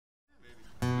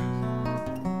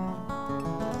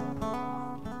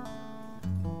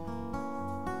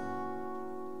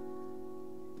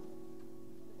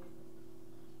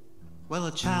Well,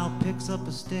 a child picks up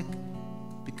a stick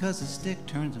because the stick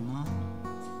turns him on.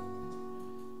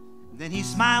 Then he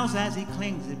smiles as he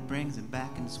clings it, brings it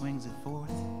back and swings it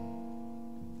forth.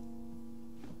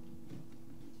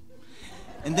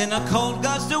 And then a cold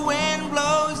gust of wind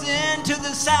blows into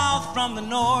the south from the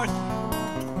north.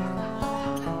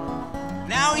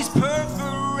 Now he's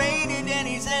perforated and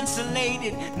he's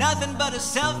insulated, nothing but a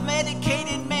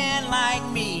self-medicated man like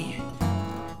me.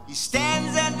 He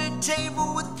stands at the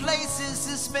table with places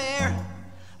to spare,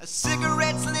 a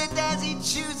cigarette's lit as he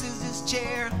chooses his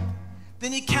chair.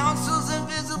 Then he counsels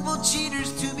invisible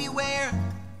cheaters to beware.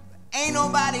 Ain't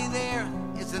nobody there,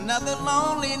 it's another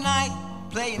lonely night,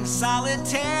 playing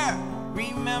solitaire.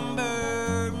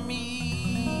 Remember me.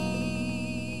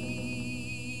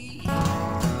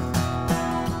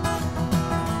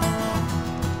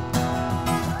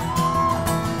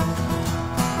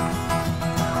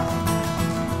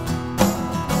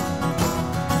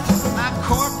 My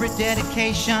corporate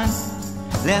dedication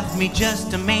left me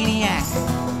just a maniac.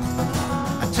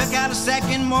 I took out a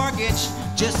second mortgage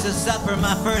just to suffer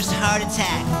my first heart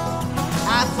attack.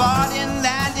 I fought in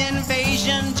that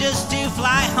invasion just to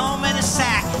fly home in a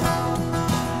sack.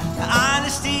 The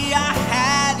honesty I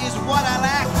had is what I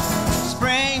lack.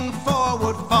 Spring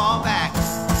forward, fall back.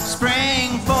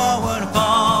 Spring forward,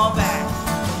 fall back.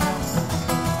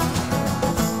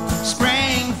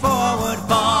 Spring forward,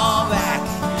 fall back.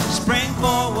 Spring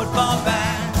forward, fall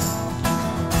back.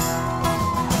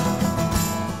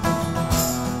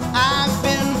 I've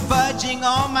been fudging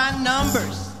all my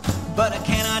numbers, but I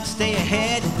cannot stay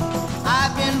ahead.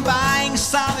 I've been buying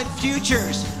solid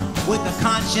futures with a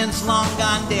conscience long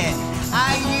gone dead.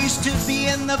 I used to be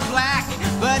in the black,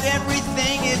 but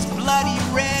everything is bloody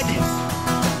red.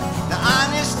 The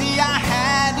honesty I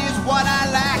had is what I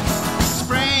lack.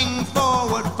 Spring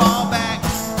forward, fall back.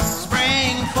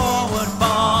 Spring forward,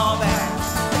 fall back.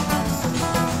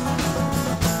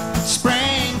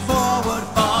 Spring forward,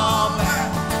 fall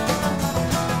back.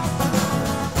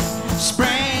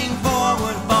 Spring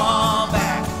forward, fall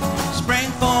back.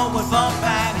 Spring forward, fall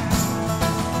back.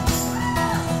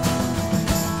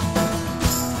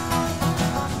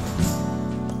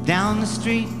 Down the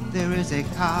street there is a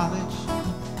college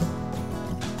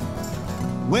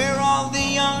where all the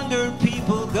younger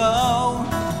people go,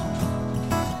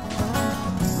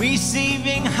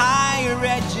 receiving higher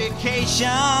education,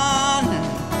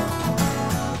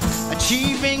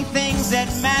 achieving things that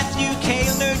Matthew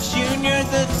Kahler Jr.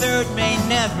 the third may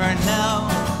never know.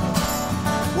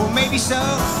 Well, maybe so.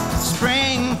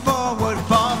 Spring forward,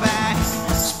 fall back.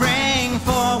 Spring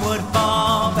forward,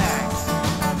 fall back.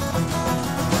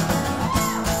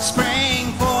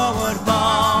 Spring forward,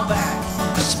 fall back.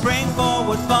 Spring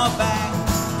forward, fall back.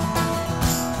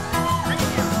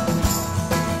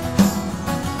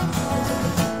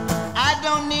 I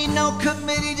don't need no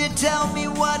committee to tell me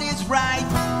what is right.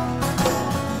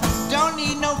 Don't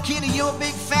need no kid of your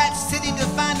big fat city to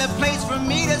find a place for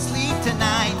me to sleep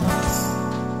tonight.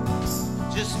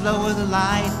 Just lower the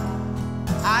light.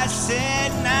 I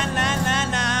said, nah, nah, nah,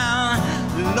 nah.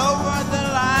 Lower the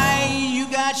light you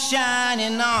got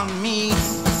shining on me.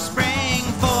 Spring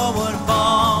forward,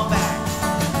 fall back.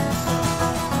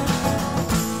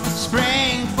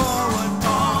 Spring forward,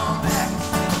 fall back.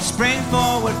 Spring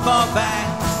forward, fall back.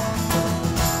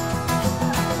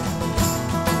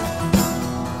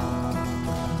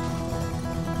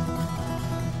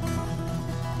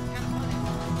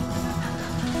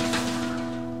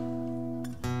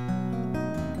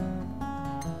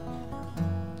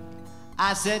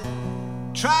 I said,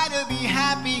 try to be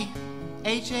happy,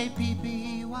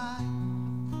 H-A-P-P-Y,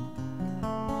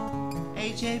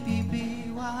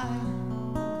 H-A-P-P-Y,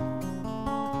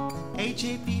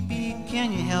 H-A-P-P,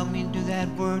 can you help me do that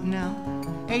word now?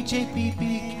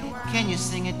 H-A-P-P, can you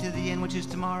sing it to the end, which is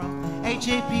tomorrow?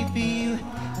 H-A-P-P,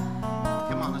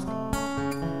 come on, let's go.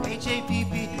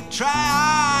 H-A-P-P,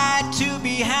 try to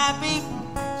be happy,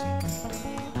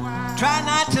 try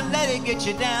not to let it get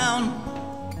you down.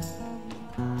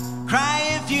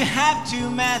 Cry if you have to,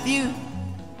 Matthew.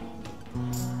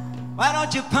 Why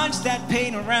don't you punch that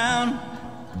pain around?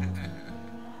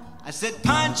 I said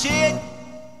punch it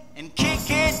and kick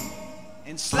it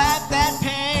and slap that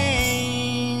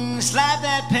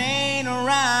pain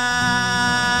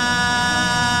around.